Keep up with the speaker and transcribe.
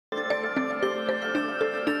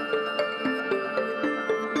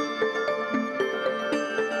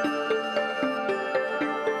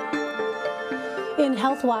Human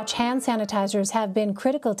Health Watch hand sanitizers have been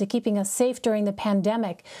critical to keeping us safe during the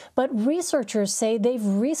pandemic, but researchers say they've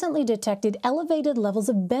recently detected elevated levels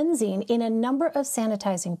of benzene in a number of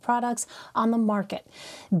sanitizing products on the market.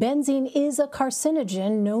 Benzene is a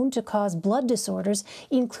carcinogen known to cause blood disorders,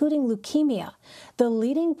 including leukemia. The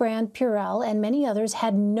leading brand Purell and many others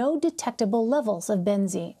had no detectable levels of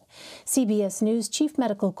benzene. CBS News chief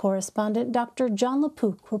medical correspondent Dr. John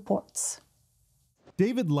LaPook reports.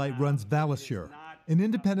 David Light runs Valisure, an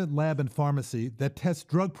independent lab and pharmacy that tests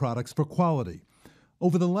drug products for quality.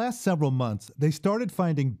 Over the last several months, they started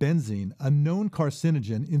finding benzene, a known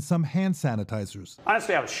carcinogen, in some hand sanitizers.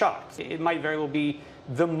 Honestly, I was shocked. It might very well be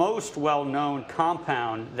the most well-known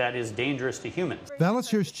compound that is dangerous to humans.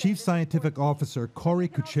 Valisure's chief scientific officer, Corey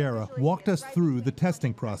Kuchera, walked us through the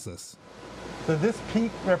testing process. So this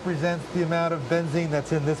peak represents the amount of benzene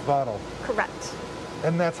that's in this bottle? Correct.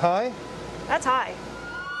 And that's high? That's high.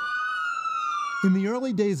 In the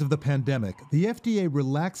early days of the pandemic, the FDA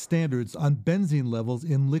relaxed standards on benzene levels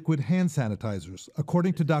in liquid hand sanitizers,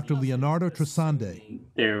 according to Dr. Leonardo Tresande.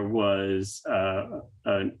 There was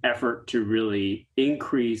an effort to really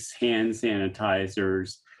increase hand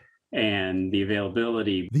sanitizers and the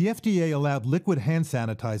availability. The FDA allowed liquid hand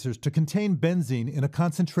sanitizers to contain benzene in a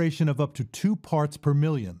concentration of up to 2 parts per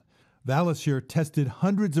million. Valisure tested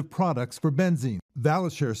hundreds of products for benzene.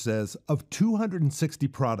 Valisure says of 260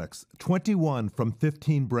 products, 21 from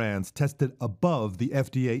 15 brands tested above the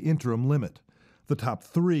FDA interim limit. The top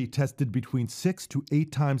 3 tested between 6 to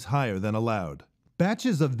 8 times higher than allowed.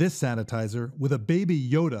 Batches of this sanitizer, with a baby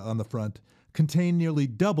Yoda on the front, contain nearly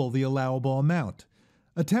double the allowable amount.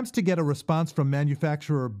 Attempts to get a response from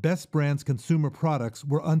manufacturer Best Brands Consumer Products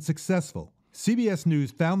were unsuccessful. CBS News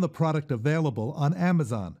found the product available on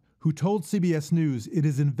Amazon, who told CBS News it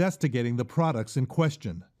is investigating the products in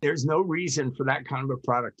question. There's no reason for that kind of a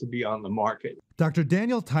product to be on the market. Dr.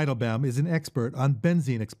 Daniel Teitelbaum is an expert on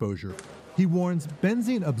benzene exposure. He warns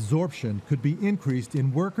benzene absorption could be increased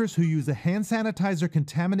in workers who use a hand sanitizer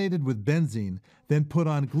contaminated with benzene, then put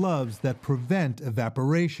on gloves that prevent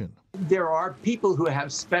evaporation. There are people who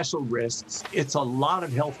have special risks. It's a lot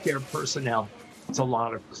of healthcare personnel. It's a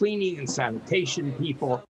lot of cleaning and sanitation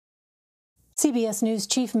people. CBS News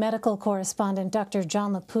chief medical correspondent Dr.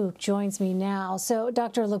 John LaPook joins me now. So,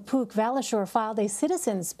 Dr. LaPook, Valisure filed a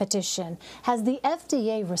citizens petition. Has the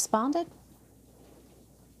FDA responded?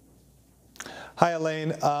 Hi,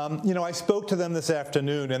 Elaine. I spoke to them this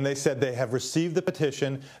afternoon, and they said they have received the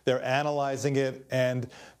petition, they're analyzing it, and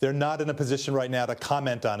they're not in a position right now to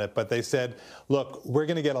comment on it. But they said, look, we're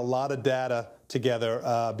going to get a lot of data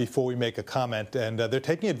together before we make a comment, and they're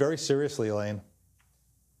taking it very seriously, Elaine.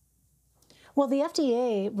 Well, the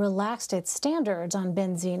FDA relaxed its standards on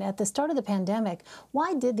benzene at the start of the pandemic.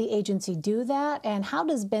 Why did the agency do that, and how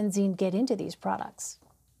does benzene get into these products?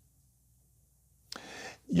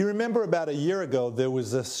 You remember about a year ago, there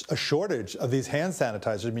was a shortage of these hand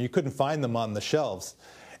sanitizers. I mean, you couldn't find them on the shelves.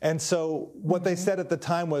 And so what they said at the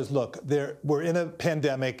time was, look, we're in a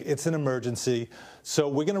pandemic, it's an emergency, so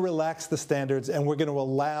we're going to relax the standards and we're going to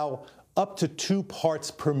allow up to 2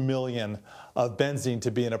 parts per million of benzene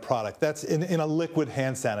to be in a product. That's in a liquid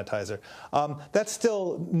hand sanitizer. That's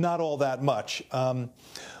still not all that much.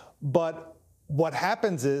 But what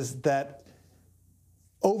happens is that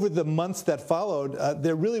over the months that followed,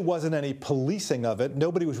 there really wasn't any policing of it.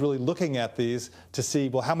 Nobody was really looking at these to see,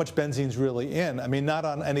 well, how much benzene's really in. I mean, not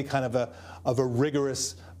on any kind of a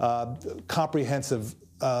rigorous, comprehensive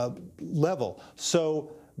level.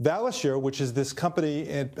 So Valisure, which is this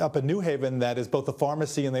company up in New Haven that is both a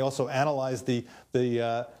pharmacy and they also analyze the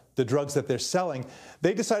drugs that they're selling,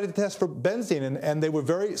 they decided to test for benzene, and they were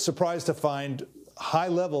very surprised to find high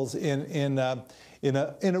levels in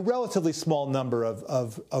a relatively small number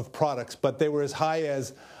of products, but they were as high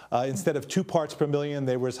as, instead of 2 parts per million,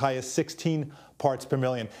 they were as high as 16 parts per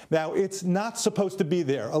million. Now, it's not supposed to be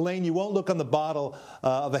there. Elaine, you won't look on the bottle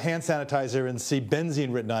of a hand sanitizer and see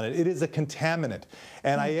benzene written on it. It is a contaminant.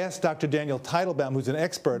 And I asked Dr. Daniel Teitelbaum, who's an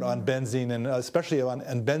expert on benzene and especially on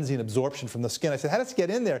benzene absorption from the skin, I said, how does it get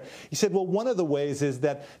in there? He said, well, one of the ways is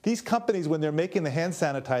that these companies, when they're making the hand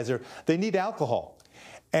sanitizer, they need alcohol.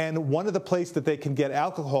 And one of the places that they can get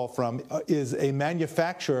alcohol from is a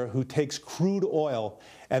manufacturer who takes crude oil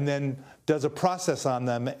and then does a process on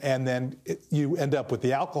them, and then you end up with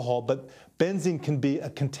the alcohol. But benzene can be a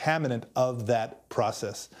contaminant of that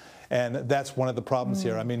process. And that's one of the problems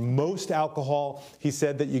here. I mean, most alcohol, he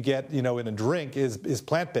said, that you get, in a drink is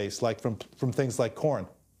plant-based, like from things like corn.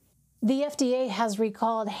 The FDA has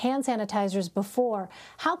recalled hand sanitizers before.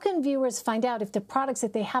 How can viewers find out if the products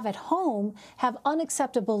that they have at home have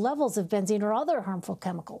unacceptable levels of benzene or other harmful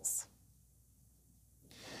chemicals?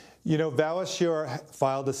 You know, Valasure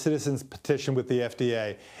filed a citizens petition with the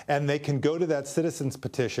FDA, and they can go to that citizens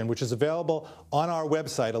petition, which is available on our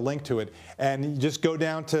website, a link to it, and you just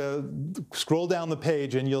scroll down the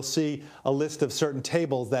page, and you'll see a list of certain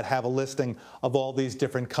tables that have a listing of all these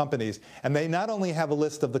different companies. And they not only have a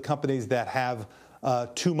list of the companies that have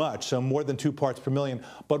too much, so more than 2 parts per million,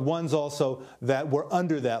 but ones also that were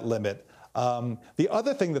under that limit. The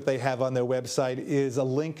other thing that they have on their website is a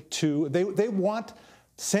link to, they want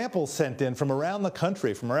samples sent in from around the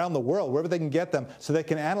country, from around the world, wherever they can get them, so they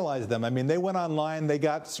can analyze them. I mean, they went online, they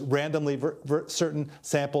got randomly certain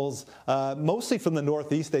samples, mostly from the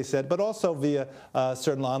Northeast, they said, but also via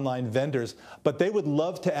certain online vendors. But they would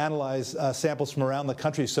love to analyze samples from around the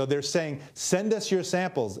country. So they're saying, send us your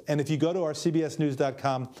samples. And if you go to our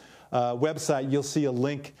CBSNews.com website, you'll see a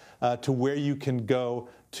link to where you can go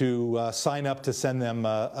to sign up to send them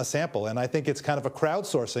a sample. And I think it's kind of a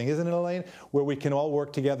crowdsourcing, isn't it, Elaine, where we can all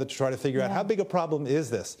work together to try to figure out how big a problem is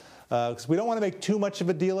this. Because we don't want to make too much of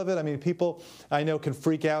a deal of it. I mean, people I know can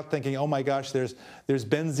freak out thinking, oh my gosh, there's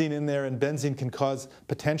benzene in there, and benzene can cause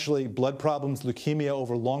potentially blood problems, leukemia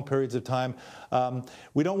over long periods of time.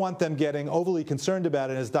 We don't want them getting overly concerned about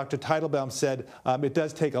it. As Dr. Teitelbaum said, it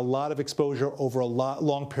does take a lot of exposure over a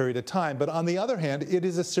long period of time. But on the other hand, it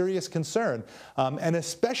is a serious concern. And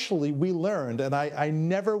especially we learned, and I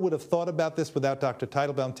never would have thought about this without Dr.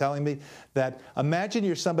 Teitelbaum telling me, that imagine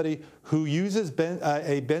you're somebody who uses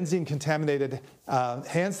a benzene-contaminated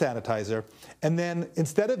hand sanitizer, and then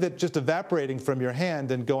instead of it just evaporating from your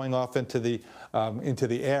hand and going off into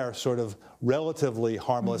the air, sort of relatively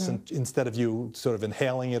harmless, and instead of you sort of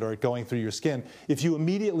inhaling it or it going through your skin, if you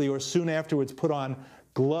immediately or soon afterwards put on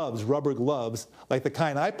gloves, rubber gloves, like the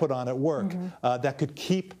kind I put on at work, that could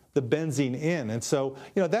keep the benzene in. And so,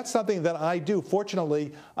 you know, that's something that I do.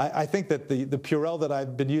 Fortunately, I think that the Purell that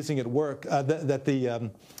I've been using at work,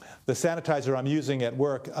 the sanitizer I'm using at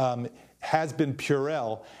work has been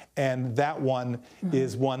Purell, and that one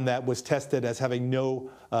is one that was tested as having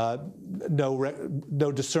no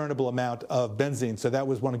discernible amount of benzene. So that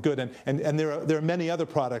was one good. And there are many other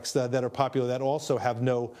products that are popular that also have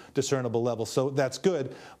no discernible level. So that's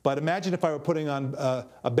good. But imagine if I were putting on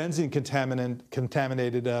a benzene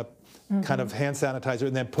contaminated kind of hand sanitizer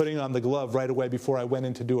and then putting on the glove right away before I went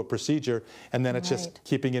in to do a procedure, and then it's just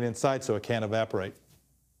keeping it inside so it can't evaporate.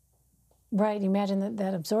 Right. Imagine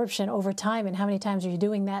that absorption over time, and how many times are you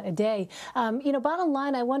doing that a day? You know, bottom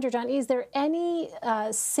line, I wonder, John, is there any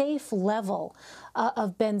safe level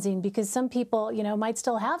of benzene? Because some people, you know, might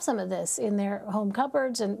still have some of this in their home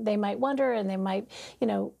cupboards, and they might wonder, and they might, you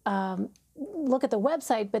know, look at the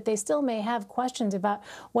website, but they still may have questions about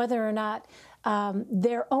whether or not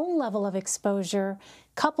their own level of exposure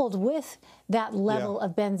coupled with that level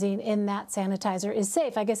of benzene in that sanitizer is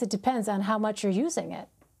safe. I guess it depends on how much you're using it.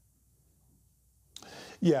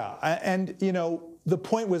 Yeah, and you know, the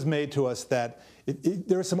point was made to us that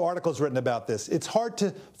there are some articles written about this. It's hard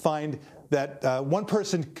to find that one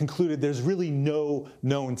person concluded there's really no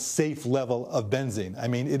known safe level of benzene. I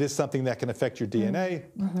mean, it is something that can affect your DNA.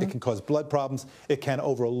 It can cause blood problems. It can,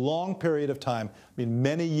 over a long period of time, I mean,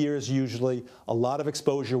 many years usually, a lot of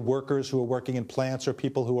exposure, workers who are working in plants or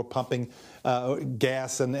people who are pumping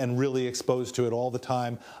gas and really exposed to it all the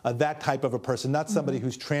time, that type of a person, not somebody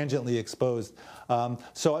who's transiently exposed.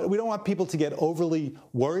 So we don't want people to get overly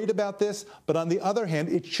worried about this, but on the other hand,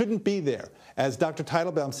 it shouldn't be there. As Dr.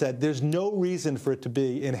 Teitelbaum said, there's no reason for it to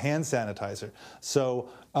be in hand sanitizer. So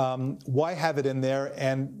why have it in there?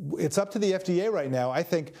 And it's up to the FDA right now. I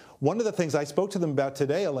think one of the things I spoke to them about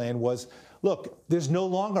today, Elaine, was, look, there's no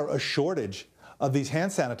longer a shortage of these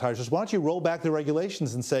hand sanitizers. Why don't you roll back the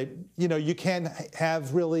regulations and say, you know, you can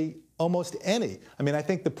have really almost any. I mean, I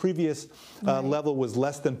think the previous level was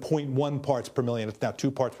less than 0.1 parts per million. It's now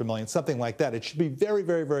 2 parts per million, something like that. It should be very,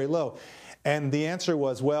 very, very low. And the answer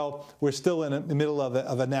was, well, we're still in the middle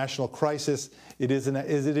of a national crisis. It is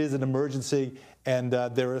an emergency, and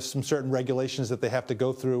there are some certain regulations that they have to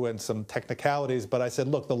go through and some technicalities. But I said,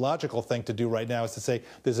 look, the logical thing to do right now is to say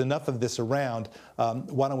there's enough of this around.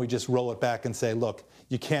 Why don't we just roll it back and say, look,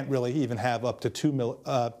 you can't really even have up to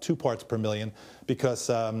 2 parts per million because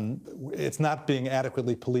it's not being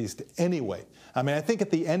adequately policed anyway. I mean, I think at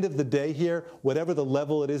the end of the day here, whatever the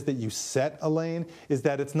level it is that you set, Elaine, is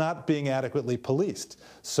that it's not being adequately policed.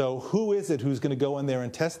 So who is it who's going to go in there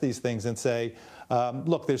and test these things and say,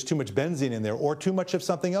 look, there's too much benzene in there or too much of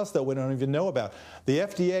something else that we don't even know about. The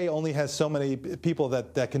FDA only has so many people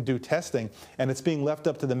that can do testing, and it's being left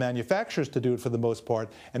up to the manufacturers to do it for the most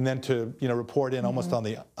part, and then to report in almost on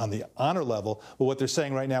the honor level. But what they're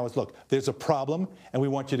saying right now is, look, there's a problem, and we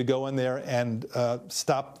want you to go in there and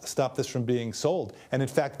stop this from being sold. And in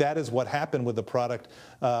fact, that is what happened with the product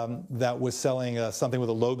that was selling something with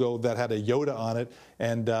a logo that had a Yoda on it,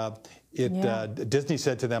 and Disney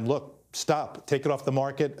said to them, look, stop, take it off the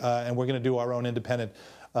market, and we're going to do our own independent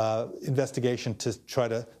investigation to try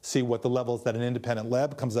to see what the levels that an independent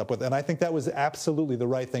lab comes up with. And I think that was absolutely the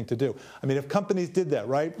right thing to do. I mean, if companies did that,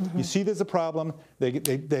 right? You see there's a problem,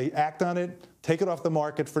 they act on it, take it off the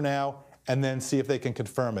market for now, and then see if they can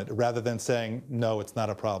confirm it, rather than saying, no, it's not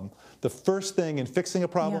a problem. The first thing in fixing a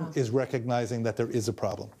problem is recognizing that there is a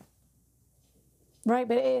problem. Right,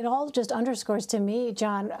 but it all just underscores to me,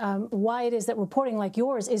 John, why it is that reporting like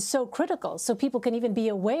yours is so critical, so people can even be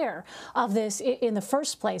aware of this in the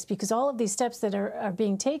first place, because all of these steps that are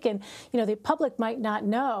being taken, the public might not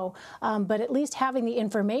know, but at least having the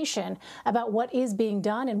information about what is being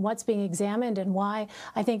done and what's being examined and why,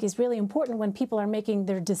 I think is really important when people are making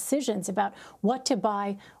their decisions about what to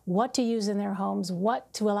buy, what to use in their homes,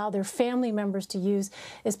 what to allow their family members to use,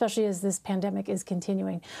 especially as this pandemic is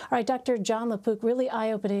continuing. All right, Dr. John LaPook, really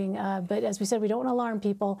eye-opening, but as we said, we don't want to alarm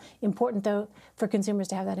people. Important, though, for consumers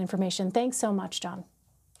to have that information. Thanks so much, John.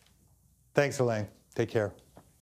 Thanks, Elaine. Take care.